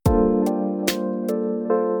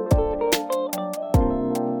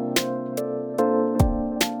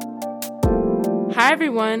Hi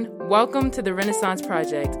everyone, welcome to the Renaissance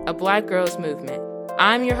Project, a Black girls movement.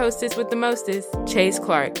 I'm your hostess with the mostess, Chase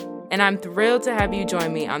Clark, and I'm thrilled to have you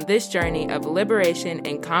join me on this journey of liberation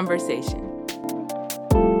and conversation.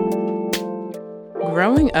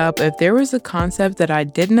 Growing up, if there was a concept that I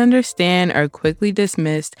didn't understand or quickly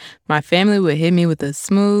dismissed, my family would hit me with a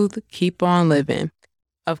smooth, keep on living.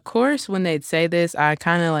 Of course, when they'd say this, I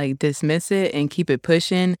kind of dismiss it and keep it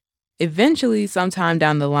pushing. Eventually, sometime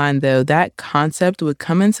down the line, though, that concept would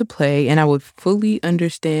come into play and I would fully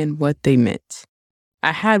understand what they meant.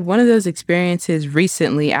 I had one of those experiences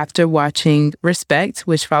recently after watching Respect,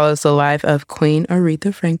 which follows the life of Queen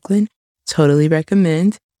Aretha Franklin. Totally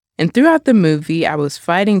recommend. And throughout the movie, I was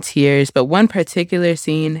fighting tears, but one particular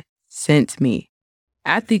scene sent me.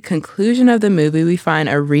 At the conclusion of the movie, we find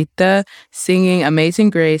Aretha singing Amazing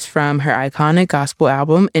Grace from her iconic gospel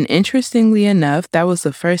album. And interestingly enough, that was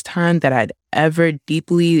the first time that I'd ever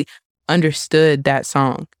deeply understood that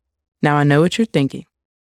song. Now I know what you're thinking.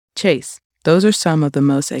 Chase, those are some of the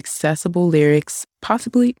most accessible lyrics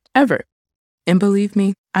possibly ever. And believe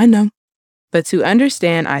me, I know. But to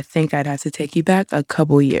understand, I think I'd have to take you back a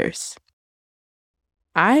couple years.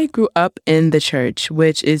 I grew up in the church,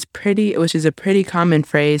 which is a pretty common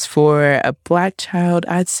phrase for a Black child,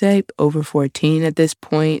 I'd say, over 14 at this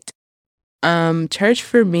point. Church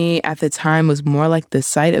for me at the time was more like the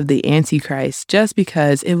site of the Antichrist, just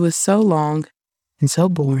because it was so long and so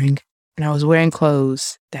boring, and I was wearing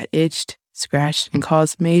clothes that itched, scratched, and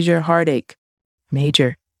caused major heartache.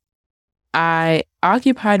 Major. I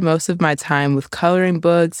occupied most of my time with coloring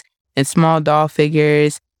books and small doll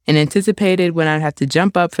figures, and anticipated when I'd have to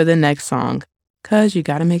jump up for the next song. Cause you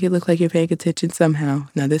gotta make it look like you're paying attention somehow.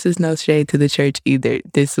 Now, this is no shade to the church either.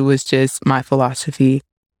 This was just my philosophy.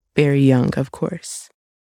 Very young, of course.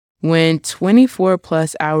 When 24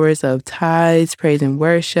 plus hours of tithes, praise and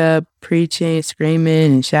worship, preaching,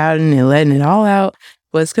 screaming and shouting and letting it all out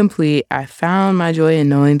was complete, I found my joy in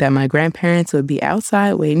knowing that my grandparents would be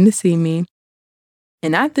outside waiting to see me.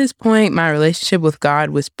 And at this point, my relationship with God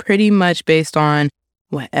was pretty much based on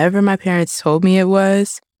whatever my parents told me it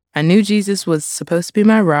was. I knew Jesus was supposed to be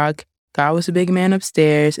my rock, God was a big man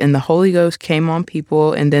upstairs, and the Holy Ghost came on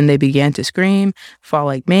people, and then they began to scream, fall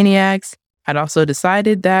like maniacs. I'd also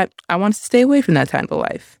decided that I wanted to stay away from that type of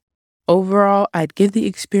life. Overall, I'd give the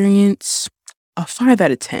experience a 5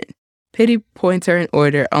 out of 10. Pity points are in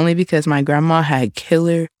order only because my grandma had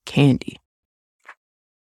killer candy.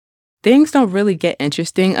 Things don't really get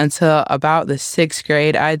interesting until about the 6th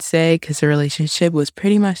grade, I'd say, because the relationship was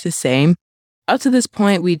pretty much the same. Up to this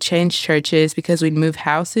point, we'd changed churches because we'd moved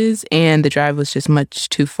houses and the drive was just much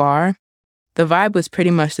too far. The vibe was pretty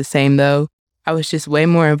much the same, though. I was just way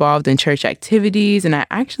more involved in church activities, and I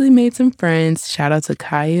actually made some friends. Shout out to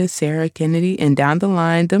Kaya, Sarah, Kennedy, and down the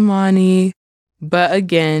line, Damani. But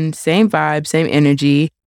again, same vibe, same energy.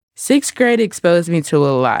 6th grade exposed me to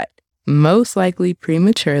a lot. Most likely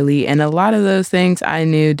prematurely, and a lot of those things I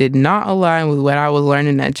knew did not align with what I was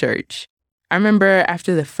learning at church. I remember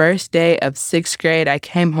after the first day of 6th grade, I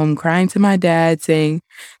came home crying to my dad saying,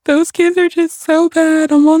 "Those kids are just so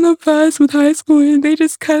bad. I'm on the bus with high school and they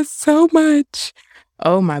just cuss so much."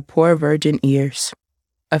 Oh, my poor virgin ears.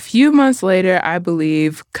 A few months later, I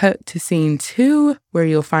believe, cut to scene 2, where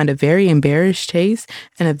you'll find a very embarrassed Chase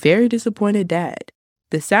and a very disappointed dad.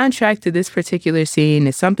 The soundtrack to this particular scene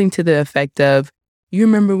is something to the effect of, "You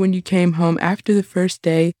remember when you came home after the first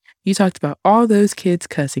day, you talked about all those kids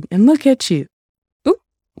cussing, and look at you." Ooh,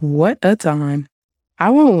 what a time. I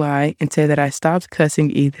won't lie and say that I stopped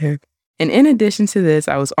cussing either. And in addition to this,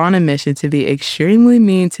 I was on a mission to be extremely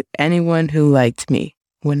mean to anyone who liked me.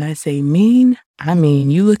 When I say mean, I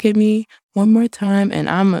mean you look at me one more time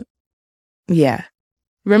and yeah.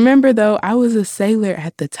 Remember though, I was a sailor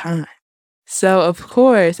at the time. So, of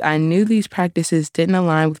course, I knew these practices didn't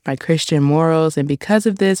align with my Christian morals, and because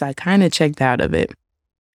of this, I kind of checked out of it.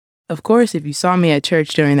 Of course, if you saw me at church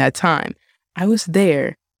during that time, I was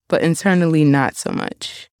there, but internally not so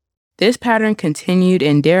much. This pattern continued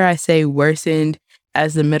and, dare I say, worsened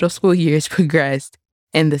as the middle school years progressed,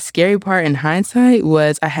 and the scary part in hindsight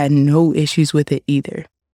was I had no issues with it either.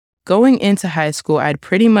 Going into high school, I'd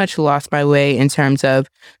pretty much lost my way in terms of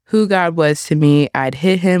who God was to me. I'd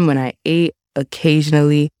hit him when I ate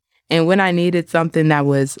occasionally, and when I needed something that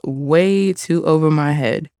was way too over my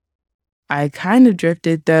head. I kind of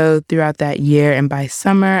drifted though throughout that year, and by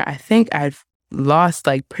summer, I think I've lost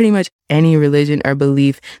pretty much any religion or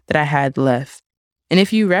belief that I had left. And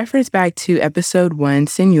if you reference back to episode 1,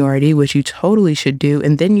 seniority, which you totally should do,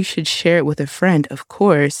 and then you should share it with a friend, of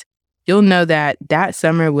course, you'll know that that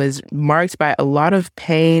summer was marked by a lot of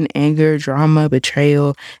pain, anger, drama,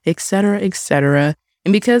 betrayal, etc., etc.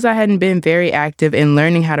 And because I hadn't been very active in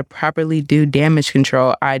learning how to properly do damage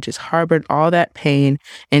control, I just harbored all that pain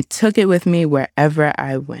and took it with me wherever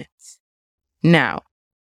I went. Now,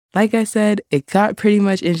 like I said, it got pretty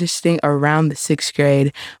much interesting around the sixth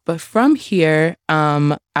grade. But from here,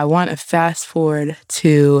 I want to fast forward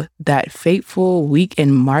to that fateful week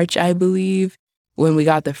in March, I believe, when we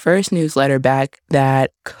got the first newsletter back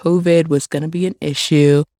that COVID was going to be an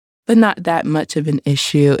issue, but not that much of an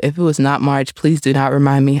issue. If it was not March, please do not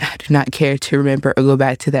remind me. I do not care to remember or go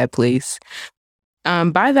back to that place.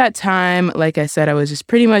 By that time, like I said, I was just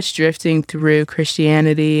pretty much drifting through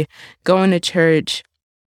Christianity, going to church,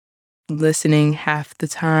 listening half the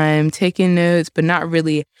time, taking notes, but not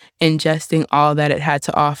really ingesting all that it had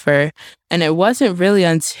to offer. And it wasn't really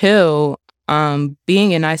until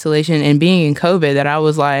being in isolation and being in COVID that I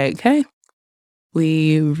was like, hey,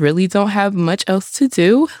 we really don't have much else to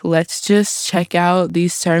do. Let's just check out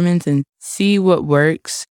these sermons and see what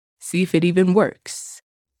works, see if it even works.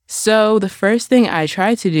 So the first thing I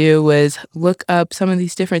tried to do was look up some of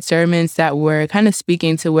these different sermons that were kind of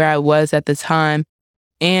speaking to where I was at the time.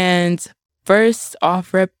 And first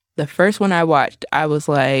off rip, the first one I watched, I was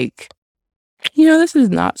like, this is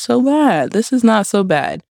not so bad. This is not so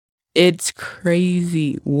bad. It's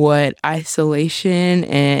crazy what isolation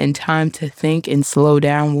and time to think and slow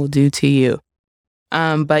down will do to you.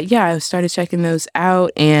 But yeah, I started checking those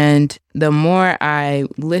out, and the more I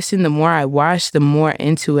listened, the more I watched, the more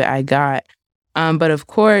into it I got. But of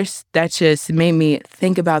course, that just made me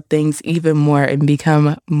think about things even more and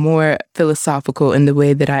become more philosophical in the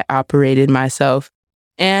way that I operated myself.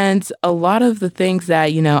 And a lot of the things that,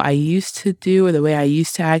 I used to do or the way I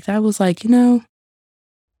used to act, I was like,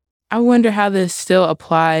 I wonder how this still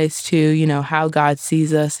applies to, how God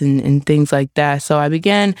sees us and things like that. So I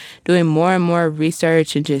began doing more and more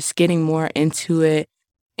research and just getting more into it.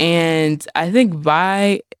 And I think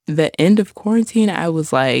by the end of quarantine, I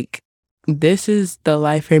was like, this is the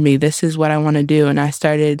life for me. This is what I want to do. And I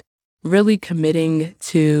started really committing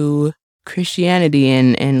to Christianity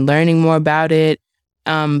and learning more about it,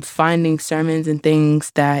 finding sermons and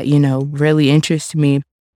things that, really interest me.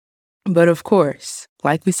 But of course,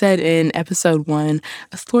 like we said in episode 1,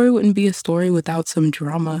 a story wouldn't be a story without some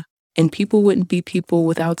drama, and people wouldn't be people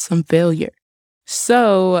without some failure.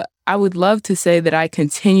 So I would love to say that I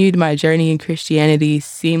continued my journey in Christianity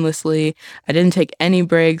seamlessly. I didn't take any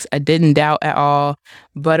breaks. I didn't doubt at all.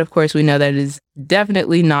 But of course, we know that is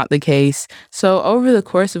definitely not the case. So over the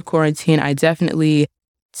course of quarantine, I definitely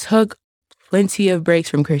took plenty of breaks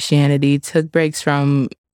from Christianity, took breaks from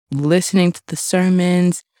listening to the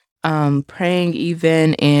sermons, praying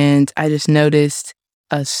even, and I just noticed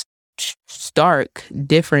a stark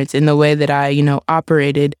difference in the way that I,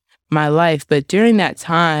 operated my life. But during that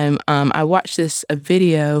time, I watched a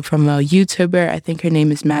video from a YouTuber. I think her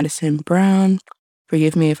name is Madison Brown.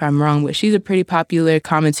 Forgive me if I'm wrong, but she's a pretty popular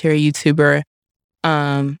commentary YouTuber.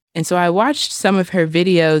 And so I watched some of her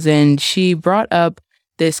videos, and she brought up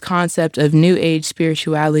this concept of New Age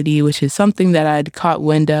spirituality, which is something that I'd caught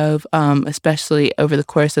wind of, especially over the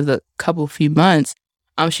course of the few months.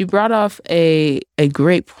 She brought off a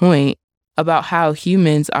great point about how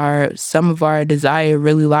humans some of our desire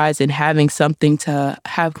really lies in having something to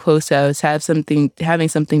have close to us, having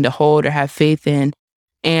something to hold or have faith in.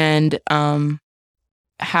 And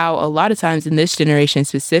how a lot of times in this generation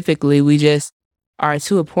specifically, we just are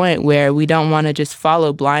to a point where we don't want to just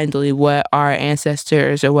follow blindly what our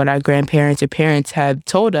ancestors or what our grandparents or parents have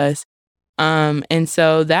told us. And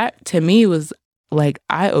so that to me was like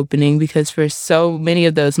eye-opening, because for so many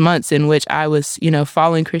of those months in which I was,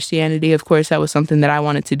 following Christianity, of course, that was something that I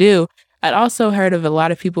wanted to do. I'd also heard of a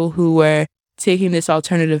lot of people who were taking this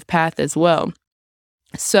alternative path as well.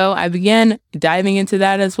 So I began diving into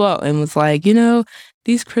that as well and was like,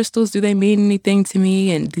 these crystals, do they mean anything to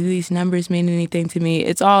me? And do these numbers mean anything to me?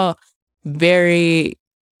 It's all very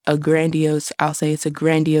I'll say it's a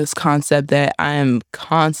grandiose concept that I am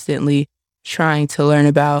constantly trying to learn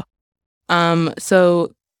about.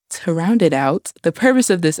 So to round it out, the purpose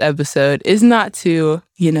of this episode is not to,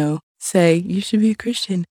 say you should be a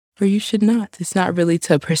Christian or you should not. It's not really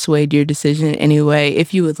to persuade your decision in any way.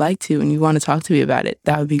 If you would like to and you want to talk to me about it,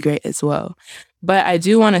 that would be great as well. But I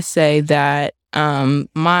do want to say that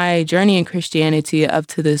my journey in Christianity up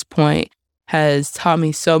to this point has taught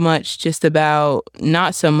me so much, just about,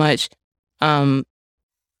 not so much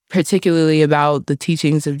particularly about the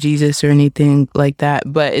teachings of Jesus or anything like that,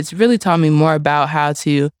 but it's really taught me more about how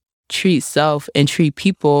to treat self and treat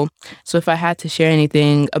people. So if I had to share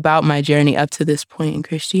anything about my journey up to this point in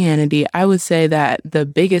Christianity, I would say that the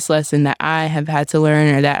biggest lesson that I have had to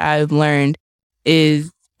learn or that I've learned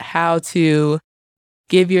is how to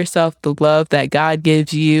give yourself the love that God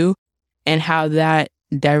gives you and how that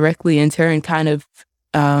directly in turn kind of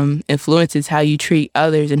influences how you treat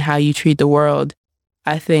others and how you treat the world.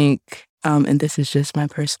 I think, and this is just my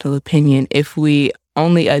personal opinion, if we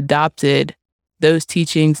only adopted those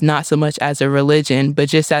teachings not so much as a religion, but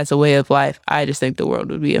just as a way of life, I just think the world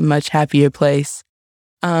would be a much happier place.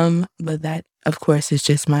 But that, of course, is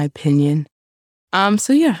just my opinion.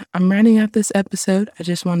 So yeah, I'm wrapping up this episode. I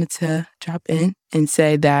just wanted to drop in and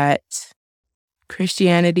say that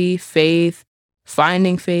Christianity, faith,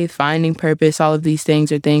 finding purpose, all of these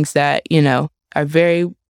things are things that, are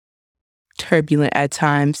very turbulent at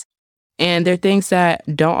times. And they're things that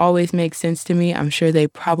don't always make sense to me. I'm sure they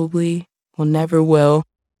probably will never will,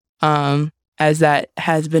 as that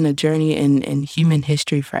has been a journey in human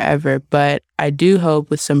history forever. But I do hope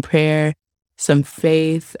with some prayer, some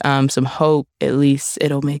faith, some hope, at least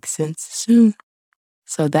it'll make sense soon.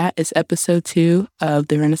 So that is episode 2 of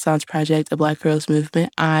the Renaissance Project, a Black Girls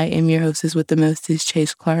Movement. I am your hostess with the mostess,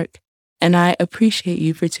 Chase Clark, and I appreciate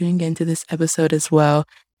you for tuning into this episode as well.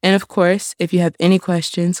 And of course, if you have any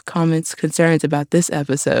questions, comments, concerns about this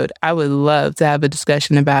episode, I would love to have a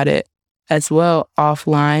discussion about it as well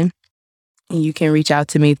offline. And you can reach out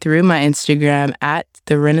to me through my Instagram at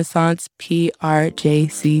the Renaissance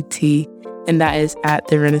PRJCT, and that is at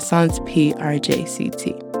the Renaissance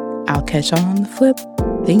PRJCT. I'll catch y'all on the flip.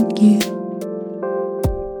 Thank you.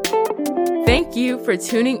 Thank you for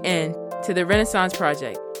tuning in to the Renaissance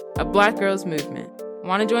Project, a Black Girls Movement.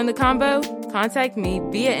 Want to join the combo? Contact me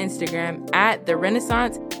via Instagram at the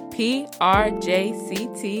Renaissance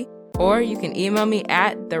PRJCT, or you can email me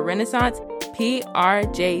at the Renaissance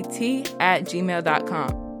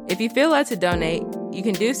PRJT@gmail.com. If you feel led to donate, you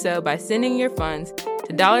can do so by sending your funds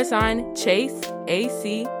to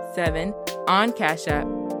 $ChaseAC7 on Cash App.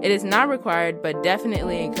 It is not required, but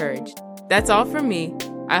definitely encouraged. That's all from me.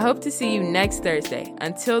 I hope to see you next Thursday.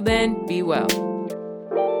 Until then, be well.